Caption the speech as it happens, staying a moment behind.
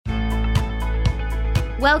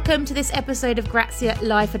Welcome to this episode of Grazia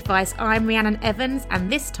Life Advice. I'm Rhiannon Evans,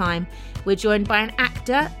 and this time we're joined by an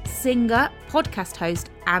actor, singer, podcast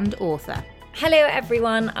host and author. Hello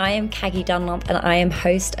everyone, I am Caggie Dunlop and I am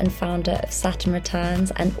host and founder of Saturn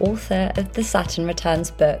Returns and author of the Saturn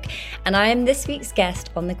Returns book, and I am this week's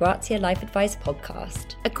guest on the Grazia Life Advice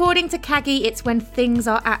podcast. According to Caggie, it's when things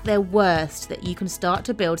are at their worst that you can start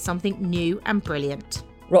to build something new and brilliant.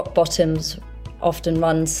 Rock bottoms often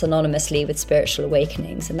run synonymously with spiritual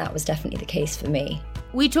awakenings, and that was definitely the case for me.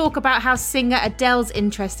 We talk about how singer Adele's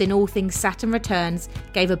interest in all things Saturn Returns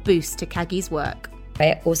gave a boost to Caggie's work.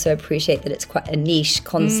 I also appreciate that it's quite a niche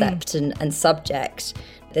concept and subject,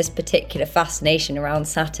 this particular fascination around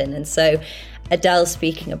Saturn. And so Adele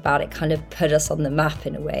speaking about it kind of put us on the map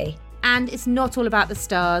in a way. And it's not all about the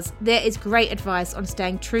stars. There is great advice on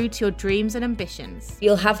staying true to your dreams and ambitions.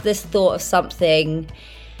 You'll have this thought of something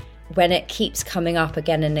when it keeps coming up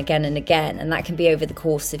again and again and again, and that can be over the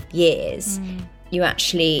course of years. You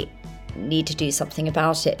actually need to do something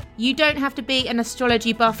about it. You don't have to be an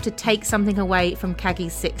astrology buff to take something away from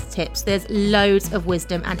Caggie's 6 tips. There's loads of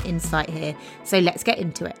wisdom and insight here. So let's get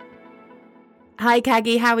into it. Hi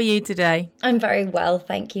Caggie, how are you today? I'm very well,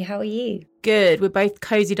 thank you. How are you? Good. We're both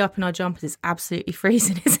cozied up in our jumpers. It's absolutely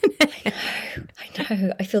freezing, isn't it? I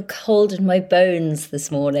know. I feel cold in my bones this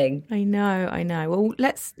morning. I know. Well,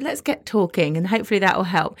 let's get talking and hopefully that will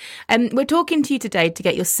help. We're talking to you today to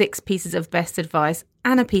get your 6 pieces of best advice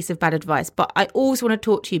and a piece of bad advice. But I also want to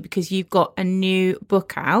talk to you because you've got a new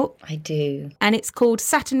book out. I do. And it's called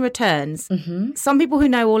Saturn Returns. Mm-hmm. Some people who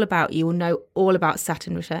know all about you will know all about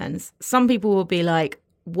Saturn Returns. Some people will be like,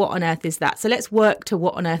 what on earth is that? So let's work to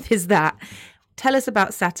what on earth is that. Tell us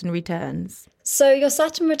about Saturn Returns. So your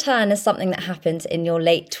Saturn return is something that happens in your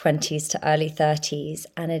late 20s to early 30s.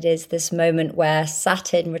 And it is this moment where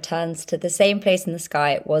Saturn returns to the same place in the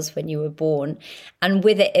sky it was when you were born. And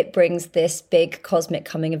with it, it brings this big cosmic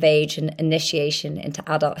coming of age and initiation into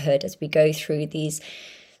adulthood as we go through these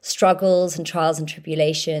struggles and trials and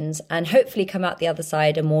tribulations and hopefully come out the other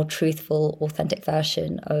side a more truthful, authentic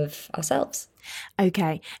version of ourselves.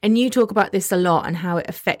 Okay. And you talk about this a lot and how it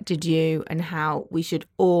affected you and how we should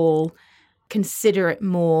all consider it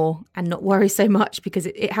more and not worry so much because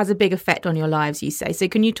it has a big effect on your lives, you say. So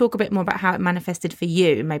can you talk a bit more about how it manifested for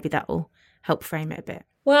you? Maybe that will help frame it a bit.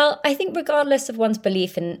 Well, I think regardless of one's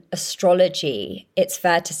belief in astrology, it's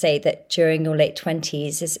fair to say that during your late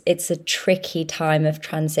 20s, it's a tricky time of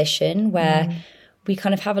transition where we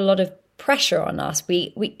kind of have a lot of pressure on us.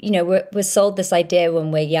 We're sold this idea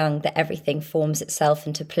when we're young that everything forms itself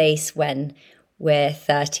into place when we're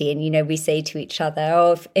 30. And, we say to each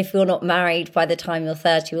other, if you're not married by the time you're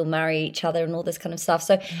 30, we'll marry each other and all this kind of stuff.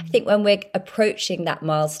 So I think when we're approaching that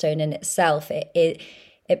milestone in itself, it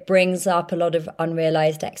brings up a lot of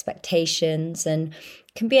unrealized expectations and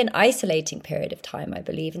can be an isolating period of time, I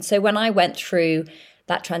believe. And so when I went through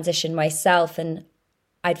that transition myself and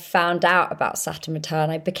I'd found out about Saturn return,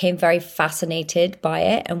 I became very fascinated by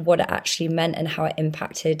it and what it actually meant and how it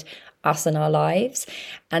impacted us and our lives.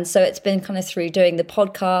 And so it's been kind of through doing the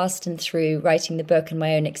podcast and through writing the book and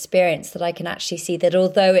my own experience that I can actually see that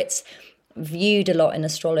although it's viewed a lot in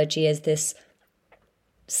astrology as this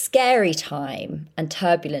scary time and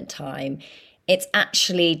turbulent time, it's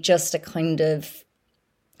actually just a kind of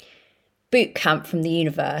boot camp from the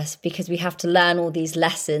universe because we have to learn all these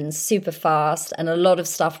lessons super fast and a lot of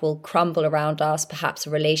stuff will crumble around us, perhaps a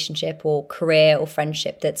relationship or career or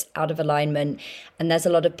friendship that's out of alignment, and there's a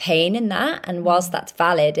lot of pain in that. And whilst that's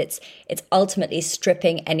valid, it's ultimately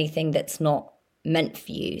stripping anything that's not meant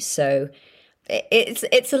for you. So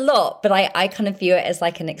it's a lot, but I kind of view it as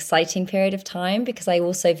like an exciting period of time because I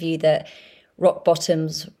also view that rock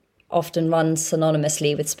bottoms often run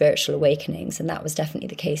synonymously with spiritual awakenings, and that was definitely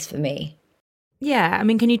the case for me. Yeah, I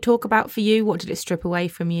mean, can you talk about for you, what did it strip away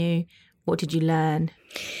from you? What did you learn?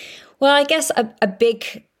 Well, I guess a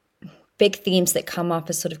big themes that come up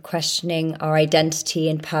are sort of questioning our identity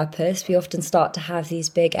and purpose. We often start to have these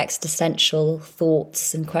big existential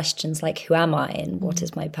thoughts and questions like, who am I and what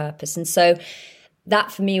is my purpose? And so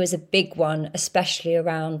that for me was a big one, especially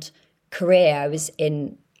around career. I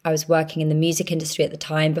was working in the music industry at the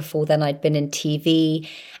time. Before then, I'd been in TV,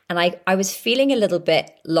 and I was feeling a little bit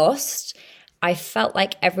lost. I felt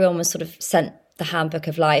like everyone was sort of sent the handbook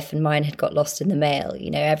of life and mine had got lost in the mail.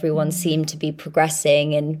 Everyone seemed to be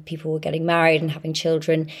progressing and people were getting married and having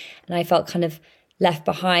children, and I felt kind of left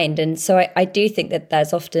behind. And so I do think that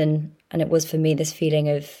there's often, and it was for me, this feeling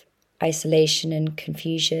of isolation and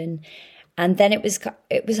confusion. And then it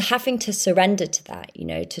was having to surrender to that,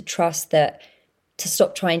 to trust that, to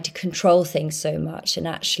stop trying to control things so much and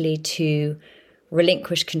actually to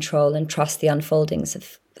relinquish control and trust the unfolding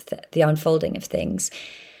of things.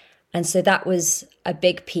 And so that was a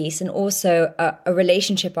big piece. And also a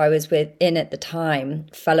relationship I was in at the time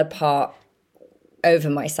fell apart over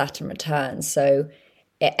my Saturn return. So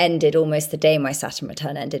it ended almost the day my Saturn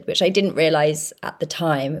return ended, which I didn't realize at the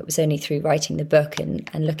time. It was only through writing the book and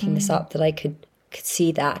looking this up that I could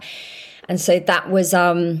see that. And so that was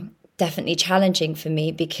definitely challenging for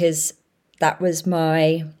me, because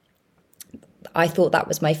I thought that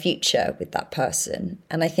was my future with that person.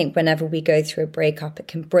 And I think whenever we go through a breakup, it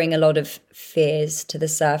can bring a lot of fears to the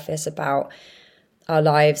surface about our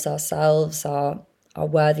lives, ourselves, our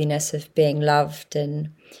worthiness of being loved.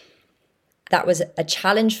 And that was a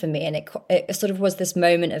challenge for me. And it sort of was this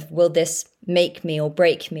moment of, will this make me or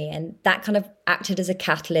break me? And that kind of acted as a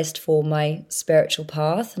catalyst for my spiritual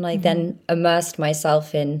path. And I then immersed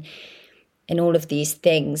myself in all of these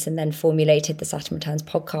things, and then formulated the Saturn Returns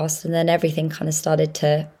podcast, and then everything kind of started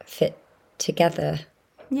to fit together.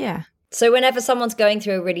 Yeah. So whenever someone's going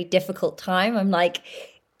through a really difficult time, I'm like,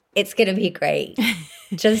 it's going to be great.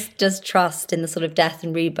 just trust in the sort of death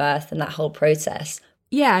and rebirth and that whole process.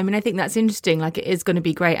 Yeah, I mean, I think that's interesting. Like, it is going to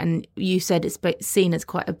be great. And you said it's seen as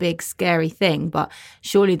quite a big, scary thing, but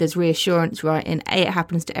surely there's reassurance, right? In A, it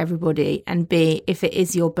happens to everybody, and B, if it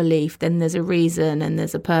is your belief, then there's a reason and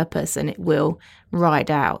there's a purpose, and it will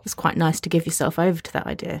ride out. It's quite nice to give yourself over to that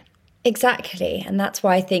idea. Exactly. And that's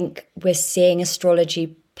why I think we're seeing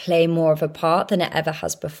astrology play more of a part than it ever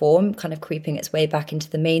has before, kind of creeping its way back into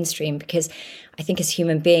the mainstream, because I think as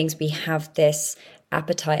human beings, we have this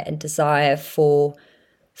appetite and desire for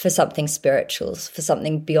something spiritual, for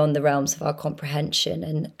something beyond the realms of our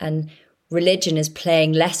comprehension. And religion is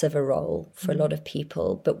playing less of a role for a lot of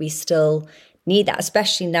people, but we still need that,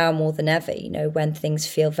 especially now more than ever, when things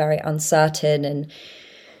feel very uncertain and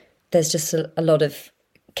there's just a lot of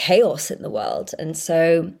chaos in the world. And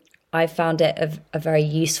so I found it a very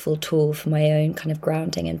useful tool for my own kind of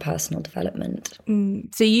grounding and personal development.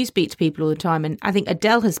 So you speak to people all the time, and I think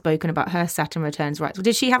Adele has spoken about her Saturn returns, right? Well,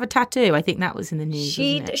 did she have a tattoo? I think that was in the news.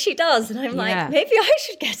 She does, and I'm like, maybe I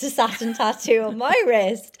should get a Saturn tattoo on my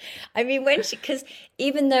wrist. I mean, because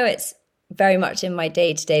even though it's very much in my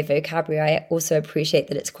day-to-day vocabulary, I also appreciate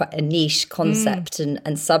that it's quite a niche concept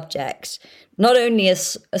and subject. Not only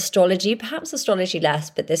as astrology, perhaps astrology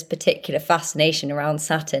less, but this particular fascination around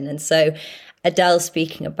Saturn. And so Adele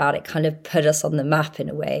speaking about it kind of put us on the map in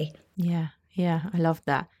a way. Yeah, I love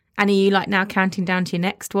that. And are you like now counting down to your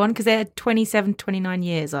next one? Because they're 27, 29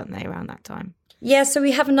 years, aren't they, around that time? Yeah, so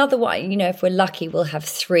we have another one. If we're lucky, we'll have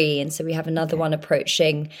 3. And so we have another one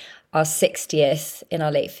approaching our 60th in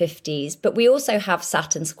our late 50s. But we also have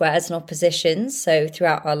Saturn squares and oppositions. So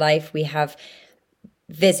throughout our life, we have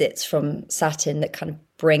visits from Saturn that kind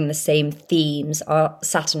of bring the same themes. Our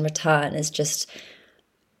Saturn return is just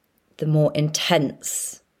the more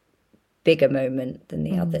intense, bigger moment than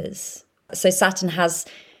the others. So Saturn has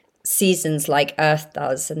seasons like Earth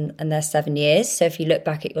does, and they're 7 years. So if you look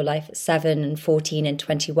back at your life at 7 and 14 and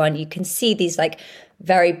 21, you can see these like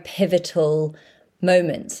very pivotal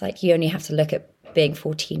moments. Like you only have to look at being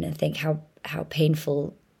 14 and think how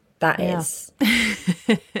painful that is.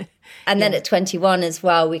 And then at 21 as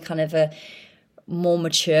well, we kind of are more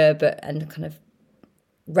mature, and kind of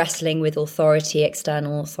wrestling with authority,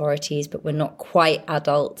 external authorities, but we're not quite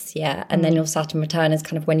adults yet. And then your Saturn return is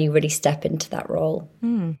kind of when you really step into that role.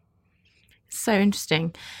 So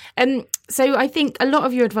interesting. So I think a lot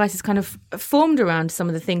of your advice is kind of formed around some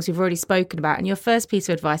of the things we've already spoken about. And your first piece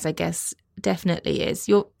of advice, I guess, definitely is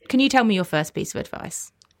can you tell me your first piece of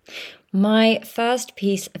advice? My first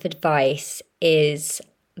piece of advice is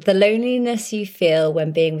the loneliness you feel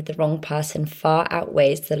when being with the wrong person far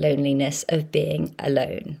outweighs the loneliness of being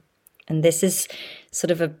alone. And this is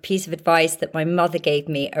sort of a piece of advice that my mother gave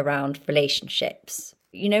me around relationships.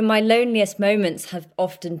 My loneliest moments have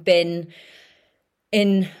often been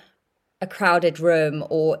in a crowded room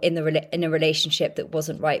or in a relationship that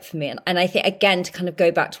wasn't right for me. And I think, again, to kind of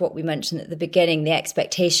go back to what we mentioned at the beginning, the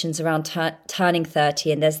expectations around turning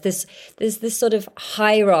 30, and there's this sort of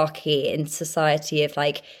hierarchy in society of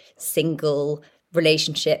like single,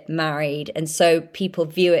 relationship, married. And so people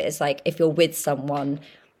view it as like if you're with someone,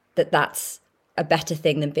 that's a better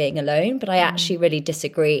thing than being alone. But I actually really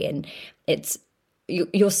disagree. And it's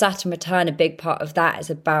your Saturn return, a big part of that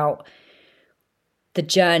is about the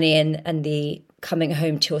journey and the coming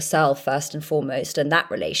home to yourself first and foremost, and that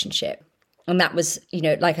relationship. And that was,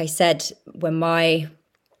 like I said, when my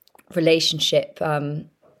relationship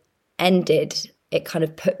ended, it kind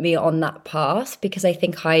of put me on that path, because I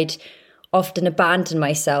think I'd often abandoned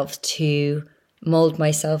myself to mold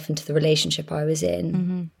myself into the relationship I was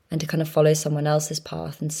in. and to kind of follow someone else's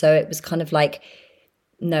path. And so it was kind of like,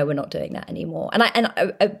 no, we're not doing that anymore. And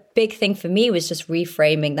a big thing for me was just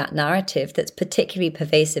reframing that narrative that's particularly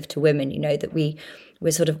pervasive to women, you know, that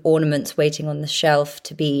we're sort of ornaments waiting on the shelf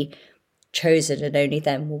to be chosen, and only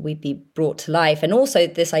then will we be brought to life. And also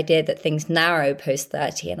this idea that things narrow post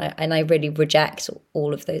 30. And I really reject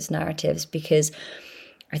all of those narratives, because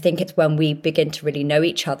I think it's when we begin to really know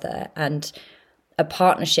each other, and a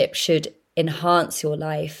partnership should enhance your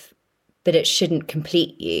life, but it shouldn't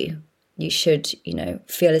complete you. You should, you know,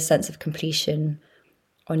 feel a sense of completion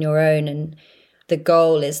on your own. And the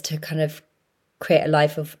goal is to kind of create a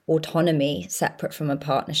life of autonomy separate from a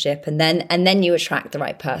partnership. And then you attract the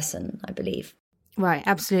right person, I believe. Right,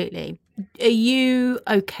 absolutely. Are you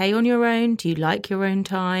okay on your own? Do you like your own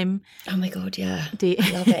time? Oh my God, yeah. I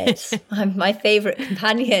love it. I'm my favorite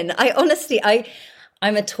companion.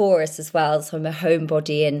 I'm a Taurus as well, so I'm a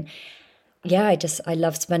homebody, and yeah, I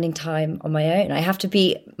love spending time on my own. I have to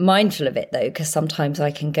be mindful of it though, because sometimes I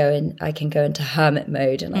can go into hermit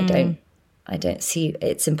mode, and I don't see.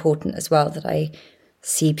 It's important as well that I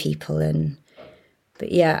see people,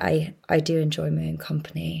 but yeah, I do enjoy my own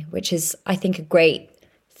company, which is, I think, a great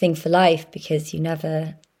thing for life, because you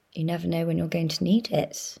never know when you're going to need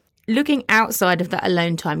it. Looking outside of that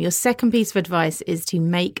alone time, your second piece of advice is to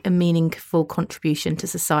make a meaningful contribution to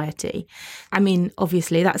society. I mean,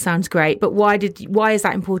 obviously that sounds great, but why is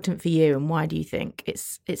that important for you, and why do you think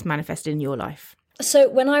it's manifested in your life? So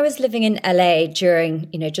when I was living in LA during,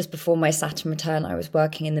 you know, just before my Saturn return, I was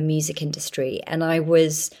working in the music industry, and I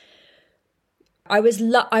was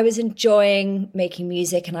enjoying making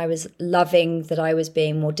music, and I was loving that I was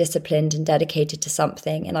being more disciplined and dedicated to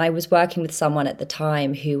something. And I was working with someone at the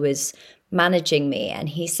time who was managing me, and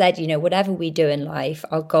he said, you know, whatever we do in life,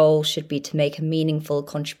 our goal should be to make a meaningful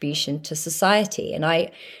contribution to society. And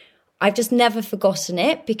I've just never forgotten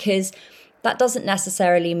it, because that doesn't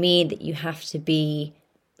necessarily mean that you have to be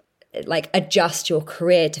like adjust your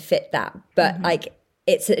career to fit that, but like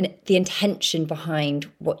it's the intention behind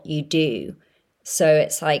what you do. So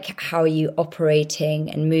it's like, how are you operating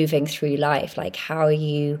and moving through life? Like, how are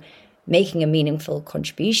you making a meaningful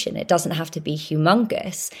contribution? It doesn't have to be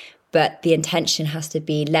humongous, but the intention has to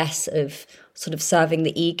be less of sort of serving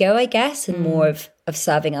the ego, I guess, and more of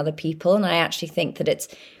serving other people. And I actually think that it's,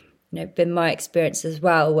 you know, been my experience as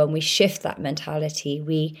well. When we shift that mentality,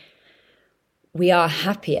 we are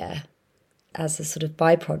happier as a sort of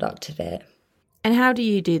byproduct of it. And how do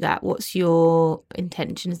you do that? What's your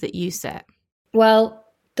intentions that you set? Well,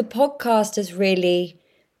 the podcast is really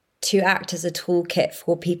to act as a toolkit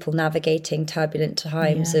for people navigating turbulent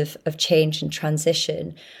times of change and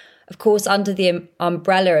transition. Of course, under the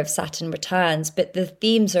umbrella of Saturn returns, but the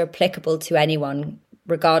themes are applicable to anyone,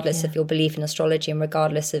 regardless of your belief in astrology and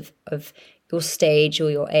regardless of your stage or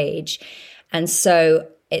your age. And so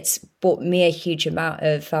it's brought me a huge amount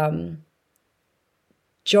of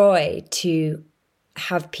joy to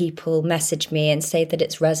have people message me and say that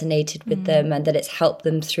it's resonated with them and that it's helped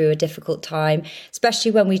them through a difficult time, especially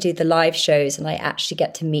when we do the live shows and I actually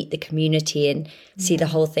get to meet the community and see the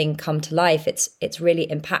whole thing come to life. It's really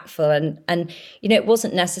impactful. And you know, it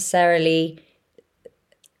wasn't necessarily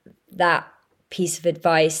that piece of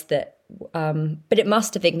advice that but it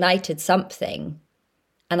must have ignited something.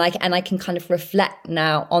 And I can kind of reflect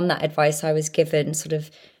now on that advice I was given sort of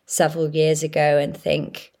several years ago and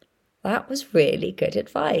think, that was really good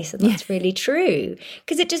advice. And that's really true.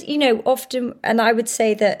 Because it just, you know, often, and I would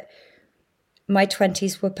say that my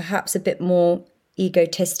 20s were perhaps a bit more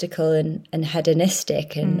egotistical and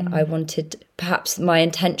hedonistic. And I wanted, perhaps my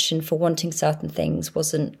intention for wanting certain things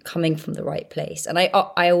wasn't coming from the right place. And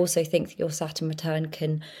I also think that your Saturn return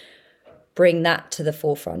can bring that to the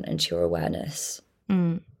forefront into your awareness.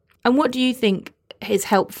 And what do you think is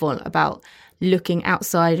helpful about looking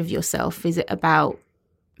outside of yourself? Is it about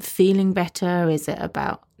feeling better? Is it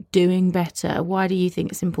about doing better? Why do you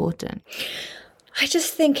think it's important? I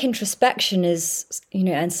just think introspection is, you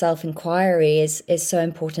know, and self-inquiry is so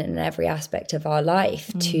important in every aspect of our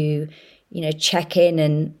life to, you know, check in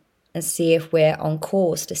and see if we're on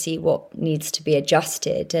course, to see what needs to be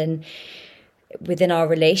adjusted. And within our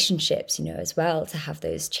relationships, you know, as well, to have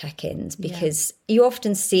those check-ins, because you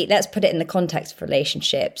often see, let's put it in the context of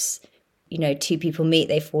relationships, you know, two people meet,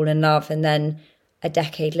 they fall in love, and then a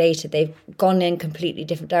decade later, they've gone in completely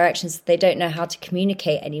different directions. They don't know how to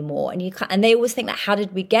communicate anymore. And they always think that, how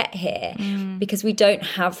did we get here? Because we don't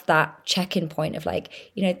have that check-in point of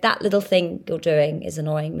like, you know, that little thing you're doing is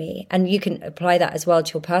annoying me. And you can apply that as well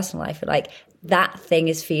to your personal life. Like, that thing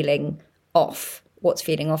is feeling off. What's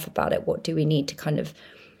feeling off about it? What do we need to kind of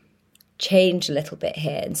change a little bit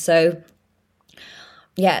here? And so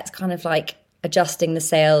yeah, it's kind of like adjusting the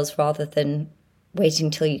sails rather than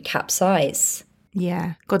waiting till you capsize.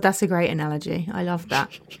 Yeah. God, that's a great analogy. I love that.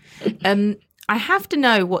 I have to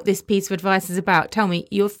know what this piece of advice is about. Tell me,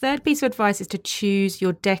 your third piece of advice is to choose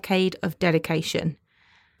your decade of dedication.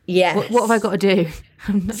 Yes. What have I got to do?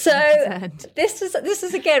 So this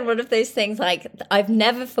is again one of those things like I've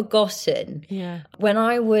never forgotten. Yeah. When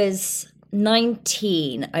I was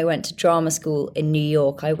 19, I went to drama school in New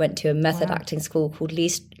York. I went to a method acting school called Lee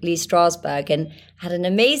Strasberg and had an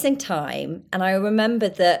amazing time. And I remember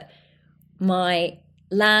that my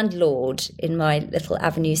landlord in my little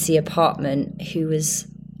Avenue C apartment, who was,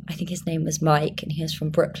 I think his name was Mike, and he was from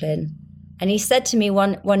Brooklyn. And he said to me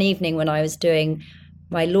one evening when I was doing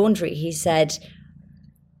my laundry, he said,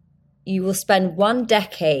 you will spend 1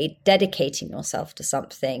 decade dedicating yourself to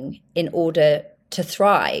something in order to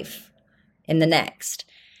thrive in the next.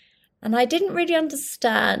 And I didn't really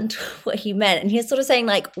understand what he meant. And he was sort of saying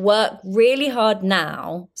like, work really hard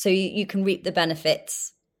now so you can reap the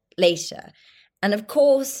benefits later. And of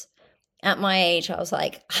course, at my age, I was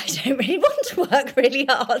like, I don't really want to work really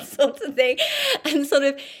hard, sort of thing, and sort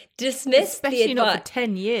of dismissed the advice. Especially not for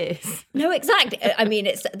 10 years. No, exactly. I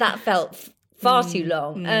mean, that felt far too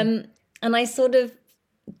long. And I sort of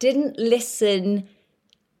didn't listen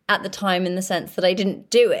at the time in the sense that I didn't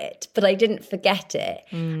do it, but I didn't forget it.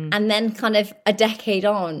 And then kind of a decade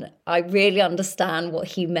on, I really understand what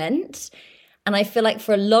he meant. And I feel like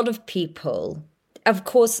for a lot of people, of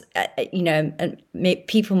course, and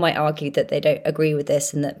people might argue that they don't agree with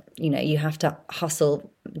this and that, you have to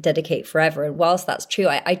hustle, dedicate forever. And whilst that's true,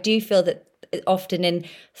 I do feel that often in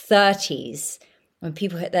 30s, when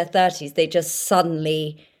people hit their 30s, they just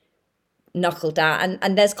suddenly knuckle down.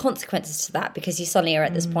 And there's consequences to that because you suddenly are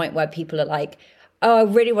at this point where people are like, oh, I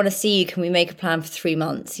really want to see you. Can we make a plan for 3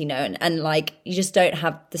 months? And like, you just don't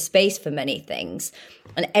have the space for many things.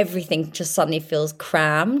 And everything just suddenly feels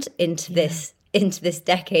crammed into this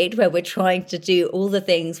decade where we're trying to do all the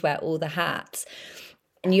things, wear all the hats.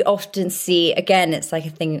 And you often see, again, it's like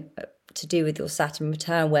a thing to do with your Saturn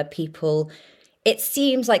return where people, it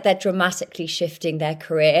seems like they're dramatically shifting their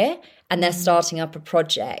career and they're starting up a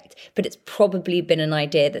project, but it's probably been an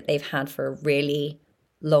idea that they've had for a really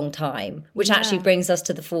long time, which actually brings us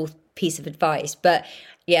to the fourth piece of advice. But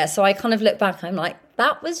yeah, so I kind of look back, I'm like,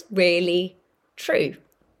 that was really true.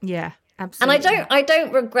 Yeah, absolutely. And I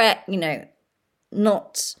don't regret,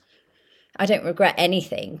 I don't regret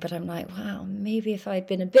anything, but I'm like, wow, maybe if I'd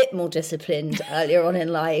been a bit more disciplined earlier on in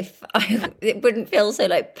life, it wouldn't feel so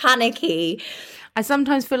like panicky. I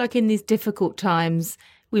sometimes feel like in these difficult times,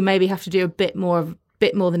 we maybe have to do a bit more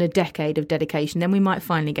than a decade of dedication. Then we might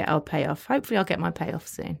finally get our payoff. Hopefully I'll get my payoff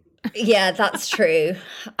soon. Yeah, that's true.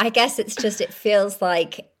 I guess it's just, it feels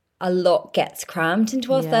like a lot gets crammed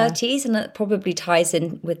into our 30s, and that probably ties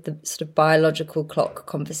in with the sort of biological clock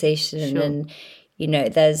conversation. Sure. And,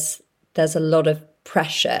 there's a lot of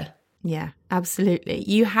pressure. Yeah, absolutely.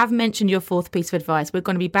 You have mentioned your fourth piece of advice. We're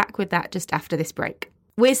going to be back with that just after this break.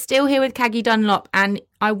 We're still here with Kagi Dunlop, and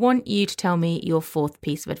I want you to tell me your fourth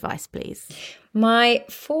piece of advice, please. My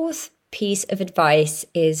fourth piece of advice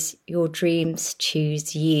is your dreams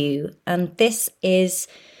choose you. And this is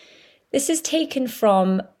taken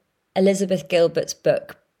from Elizabeth Gilbert's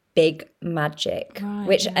book, Big Magic,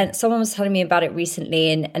 which and someone was telling me about it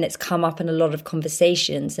recently, and it's come up in a lot of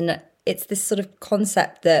conversations. And it's this sort of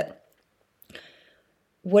concept that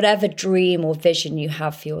whatever dream or vision you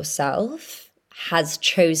have for yourself has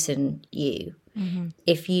chosen you. Mm-hmm.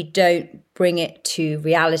 If you don't bring it to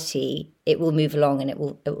reality, it will move along and it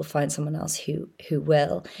will find someone else who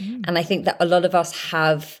will. Mm. And I think that a lot of us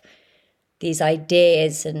have these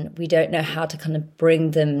ideas and we don't know how to kind of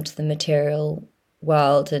bring them to the material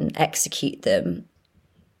world and execute them.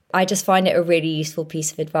 I just find it a really useful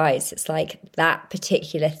piece of advice. It's like that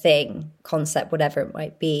particular thing, concept, whatever it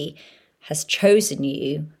might be, has chosen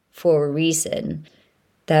you for a reason.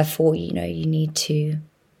 Therefore, you need to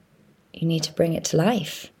bring it to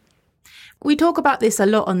life. We talk about this a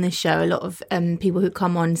lot on this show. A lot of people who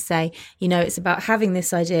come on say, it's about having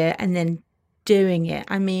this idea and then doing it.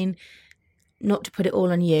 I mean, not to put it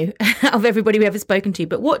all on you, of everybody we've ever spoken to,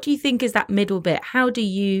 but what do you think is that middle bit? How do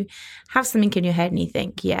you have something in your head and you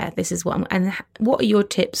think, yeah, this is what and what are your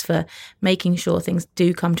tips for making sure things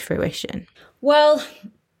do come to fruition? Well,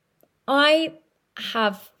 I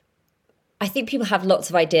think people have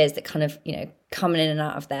lots of ideas that kind of, come in and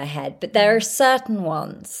out of their head, but there are certain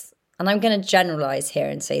ones, and I'm going to generalize here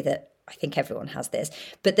and say that I think everyone has this,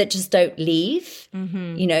 but that just don't leave.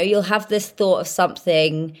 Mm-hmm. You'll have this thought of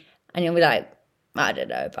something and you'll be like, I don't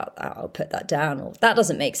know about that, I'll put that down, or that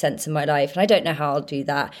doesn't make sense in my life and I don't know how I'll do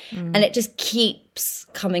that. And it just keeps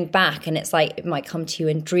coming back, and it's like it might come to you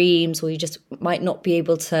in dreams, or you just might not be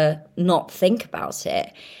able to not think about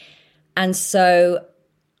it. And so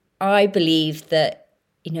I believe that,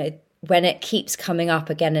 you know, when it keeps coming up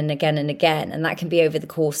again and again and again, and that can be over the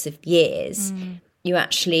course of years, you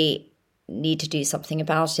actually need to do something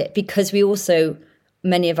about it, because we also,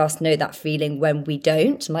 many of us know that feeling when we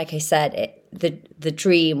don't. And like I said, the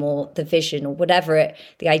dream or the vision or whatever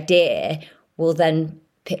the idea will then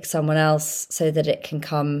pick someone else so that it can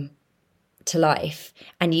come to life.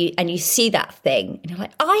 And you see that thing and you're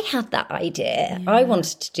like, I had that idea. I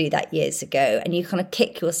wanted to do that years ago. And you kind of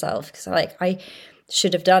kick yourself because like, I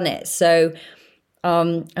should have done it. So,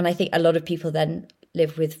 and I think a lot of people then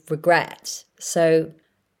live with regret. So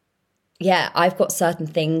yeah, I've got certain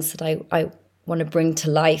things that I want to bring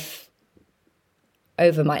to life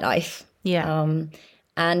over my life. Yeah.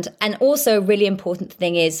 And also a really important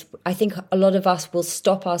thing is, I think a lot of us will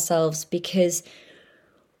stop ourselves because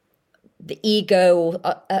the ego or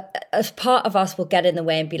a part of us will get in the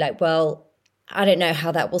way and be like, well, I don't know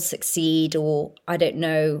how that will succeed, or I don't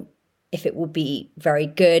know if it will be very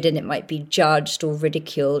good, and it might be judged or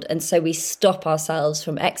ridiculed. And so we stop ourselves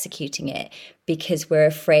from executing it because we're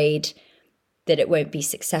afraid that it won't be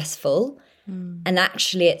successful. And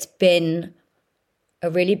actually it's been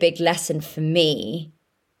a really big lesson for me,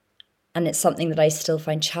 and it's something that I still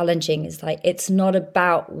find challenging, is like, it's not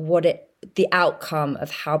about the outcome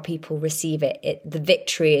of how people receive it. The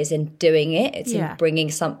victory is in doing it. It's in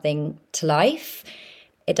bringing something to life.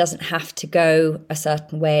 It doesn't have to go a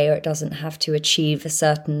certain way, or it doesn't have to achieve a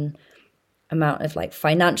certain amount of like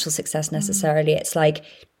financial success necessarily. It's like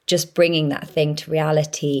just bringing that thing to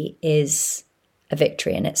reality is a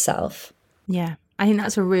victory in itself. Yeah, I think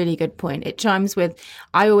that's a really good point. It chimes with,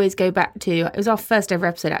 I always go back to, it was our first ever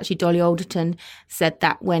episode actually, Dolly Alderton said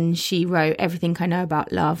that when she wrote Everything I Know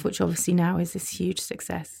About Love, which obviously now is this huge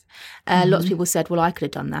success. Lots of people said, well, I could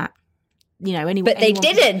have done that. You know, but they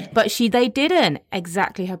didn't. But they didn't.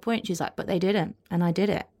 Exactly her point. She's like, but they didn't, and I did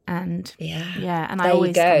it. And and I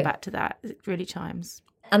always come back to that. It really chimes.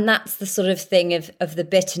 And that's the sort of thing of the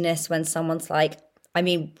bitterness when someone's like, I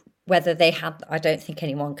mean, whether they had, I don't think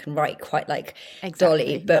anyone can write quite like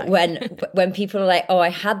Dolly, but when people are like, oh, I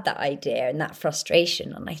had that idea, and that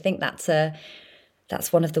frustration, and I think that's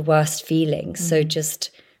one of the worst feelings. So just,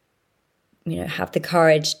 you know, have the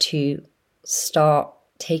courage to start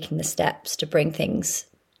taking the steps to bring things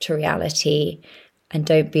to reality, and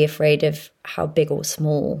don't be afraid of how big or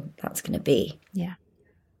small that's going to be. Yeah.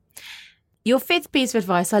 Your fifth piece of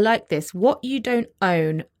advice, I like this. What you don't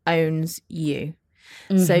own owns you.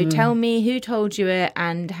 So tell me who told you it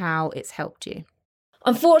and how it's helped you.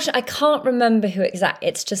 Unfortunately, I can't remember who exactly.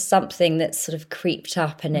 It's just something that's sort of creeped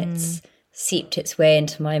up and it's seeped its way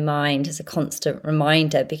into my mind as a constant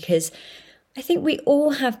reminder, because I think we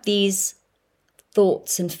all have these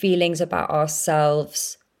thoughts and feelings about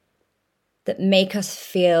ourselves that make us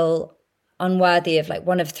feel unworthy of like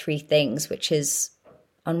one of three things, which is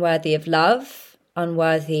unworthy of love,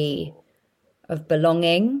 unworthy of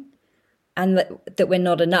belonging, and that we're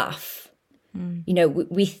not enough. You know,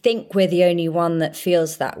 we think we're the only one that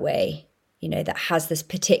feels that way, you know, that has this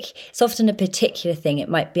it's often a particular thing. It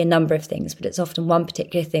might be a number of things, but it's often one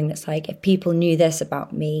particular thing that's like, if people knew this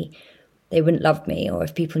about me, they wouldn't love me. Or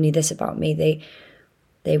if people knew this about me,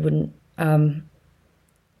 they wouldn't. And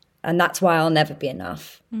that's why I'll never be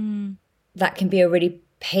enough. That can be a really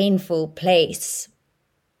painful place.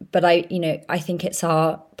 But I think it's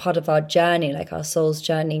part of our journey, like our soul's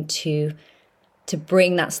journey to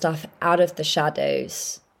bring that stuff out of the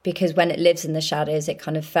shadows, because when it lives in the shadows, it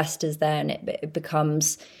kind of festers there and it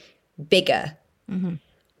becomes bigger.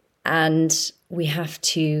 And we have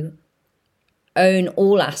to own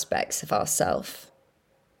all aspects of ourselves.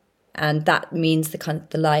 And that means the kind of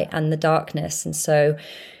the light and the darkness. And so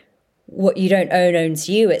what you don't own owns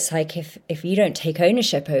you. It's like if you don't take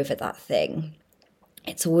ownership over that thing,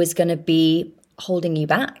 it's always going to be holding you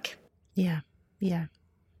back. Yeah.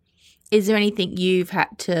 Is there anything you've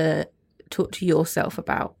had to talk to yourself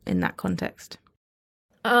about in that context?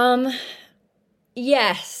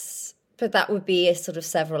 Yes, but that would be a sort of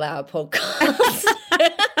several-hour podcast.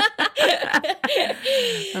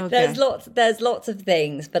 Okay. There's lots of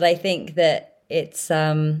things, but I think that it's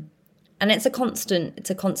and it's a constant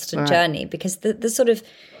right. journey, because the sort of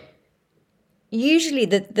usually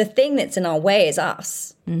the thing that's in our way is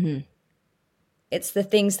us. It's the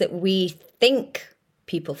things that we think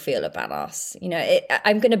people feel about us. You know,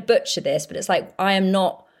 I'm going to butcher this, but it's like, I am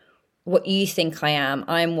not what you think I am.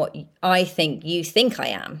 I am what I think you think I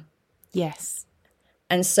am. Yes.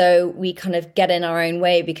 And so we kind of get in our own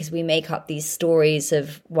way because we make up these stories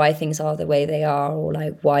of why things are the way they are, or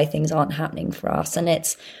like why things aren't happening for us. And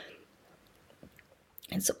it's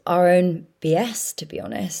our own BS, to be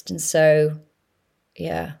honest. And so,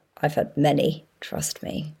 yeah, I've had many, trust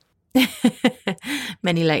me.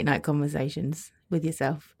 Many late night conversations with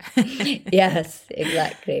yourself. Yes,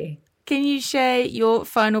 exactly. Can you share your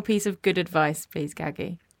final piece of good advice, please,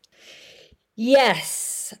 Gaggy?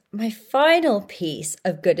 Yes, my final piece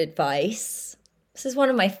of good advice, this is one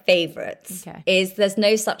of my favorites, is there's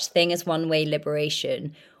no such thing as one-way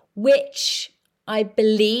liberation, which I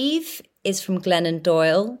believe is from Glennon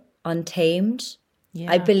Doyle, Untamed.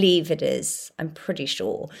 Yeah. I believe it is. I'm pretty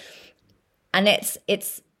sure. And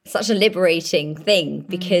it's such a liberating thing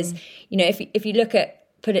because, you know, if you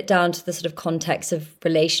put it down to the sort of context of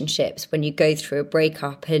relationships, when you go through a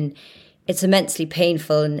breakup and it's immensely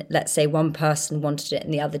painful, and let's say one person wanted it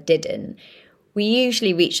and the other didn't, we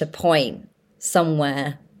usually reach a point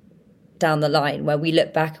somewhere down the line where we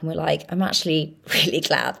look back and we're like, I'm actually really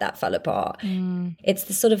glad that fell apart. It's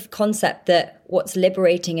the sort of concept that what's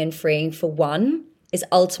liberating and freeing for one is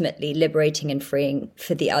ultimately liberating and freeing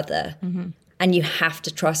for the other. And you have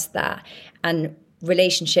to trust that. And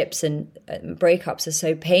relationships and breakups are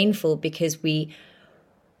so painful because we're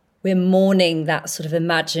mourning that sort of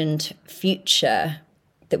imagined future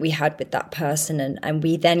that we had with that person, and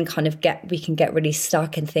we then kind of we can get really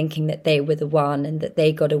stuck in thinking that they were the one and that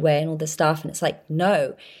they got away and all this stuff. And it's like,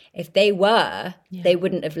 no, if they were, they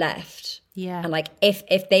wouldn't have left. Yeah. And like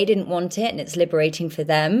if they didn't want it and it's liberating for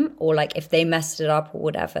them, or like if they messed it up or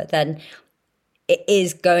whatever, then it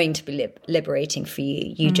is going to be liberating for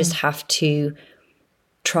you. You just have to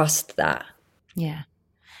trust that. Yeah.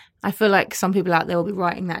 I feel like some people out there will be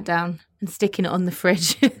writing that down and sticking it on the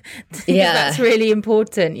fridge. Yeah. That's really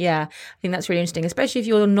important. Yeah. I think that's really interesting, especially if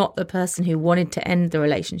you're not the person who wanted to end the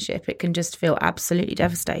relationship. It can just feel absolutely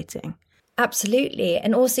devastating. Absolutely.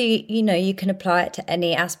 And also, you know, you can apply it to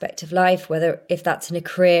any aspect of life, whether if that's in a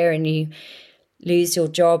career and you lose your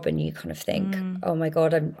job and you kind of think, oh my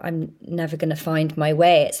God, I'm never going to find my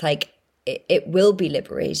way. It's like, it will be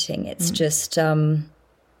liberating. It's just,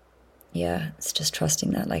 it's just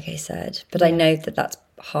trusting that, like I said. But I know that that's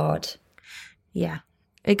hard. Yeah.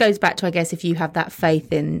 It goes back to, I guess, if you have that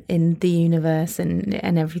faith in the universe and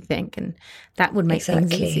everything, and that would make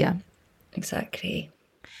things easier. Exactly.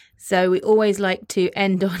 So we always like to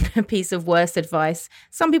end on a piece of worst advice.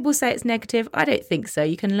 Some people say it's negative. I don't think so.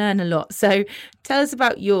 You can learn a lot. So tell us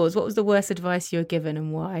about yours. What was the worst advice you were given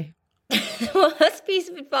and why? Worst piece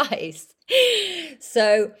of advice.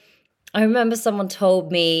 So I remember someone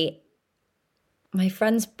told me, my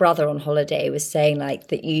friend's brother on holiday was saying like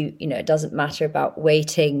that you know, it doesn't matter about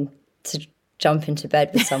waiting to jump into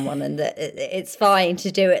bed with someone and that it's fine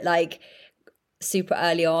to do it like super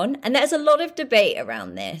early on. And there's a lot of debate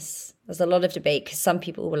around this. There's a lot of debate because some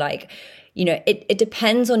people were like, you know, it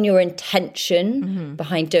depends on your intention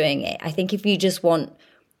behind doing it. I think if you just want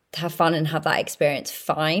to have fun and have that experience,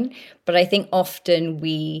 fine. But I think often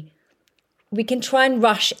we can try and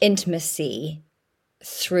rush intimacy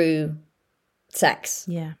through sex.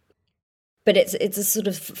 Yeah. But it's a sort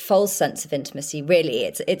of false sense of intimacy, really.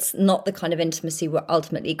 It's not the kind of intimacy we're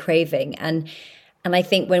ultimately craving. And I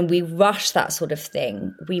think when we rush that sort of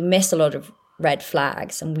thing, we miss a lot of red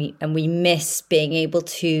flags, and we miss being able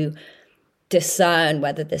to discern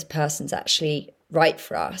whether this person's actually right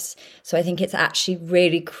for us. So I think it's actually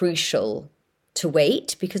really crucial to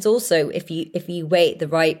wait, because also if you wait, the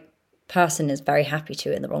right person is very happy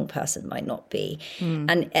to, and the wrong person might not be.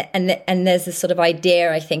 And there's this sort of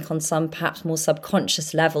idea, I think, on some perhaps more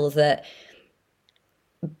subconscious level that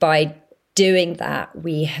by doing that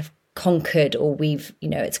we have conquered, or we've, you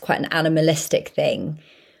know, it's quite an animalistic thing.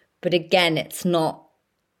 But again, it's not.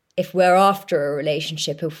 If we're after a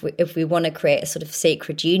relationship, if we want to create a sort of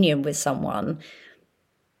sacred union with someone,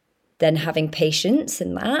 then having patience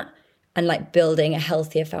in that and like building a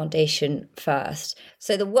healthier foundation first.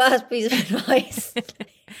 So the worst piece of advice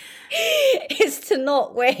is to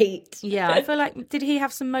not wait. Yeah, I feel like, did he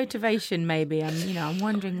have some motivation maybe? I'm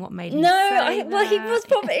wondering what made him he was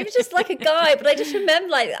probably, it was just like a guy, but I just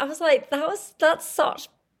remember I was like, that's such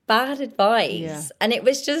bad advice. Yeah. And it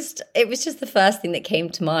was just the first thing that came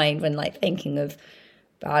to mind when like thinking of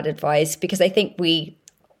bad advice, because I think we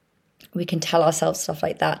can tell ourselves stuff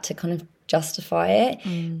like that to kind of justify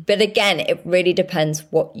it. But again, it really depends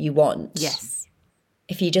what you want. Yes.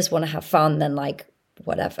 If you just want to have fun, then like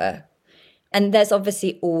whatever. And there's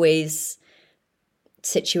obviously always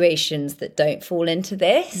situations that don't fall into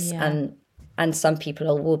this. Yeah. And some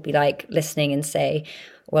people will be like listening and say,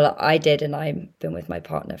 well, I did, and I've been with my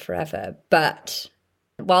partner forever. But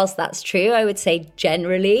Whilst that's true, I would say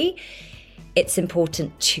generally it's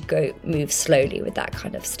important to move slowly with that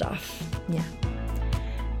kind of stuff. Yeah.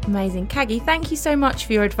 Amazing. Kagi, thank you so much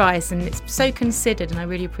for your advice, and it's so considered and I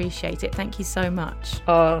really appreciate it. Thank you so much.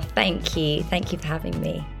 Oh, thank you. Thank you for having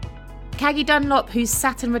me. Kagi Dunlop, whose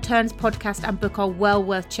Saturn Returns podcast and book are well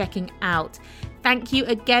worth checking out. Thank you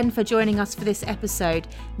again for joining us for this episode.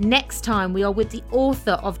 Next time we are with the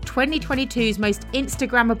author of 2022's most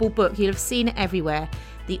Instagrammable book. You'll have seen it everywhere.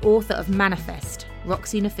 The author of Manifest,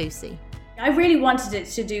 Roxy Nafousi. I really wanted it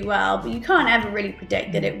to do well, but you can't ever really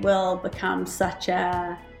predict that it will become such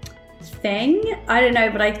a thing. I don't know,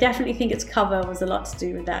 but I definitely think its cover was a lot to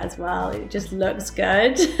do with that as well. It just looks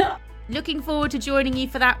good. Looking forward to joining you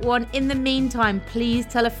for that one. In the meantime, please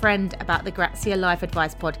tell a friend about the Grazia Life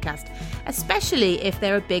Advice podcast, especially if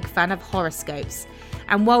they're a big fan of horoscopes.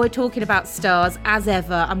 And while we're talking about stars, as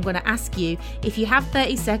ever, I'm going to ask you, if you have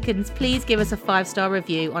 30 seconds, please give us a 5-star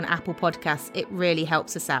review on Apple Podcasts. It really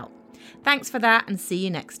helps us out. Thanks for that, and see you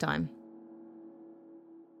next time.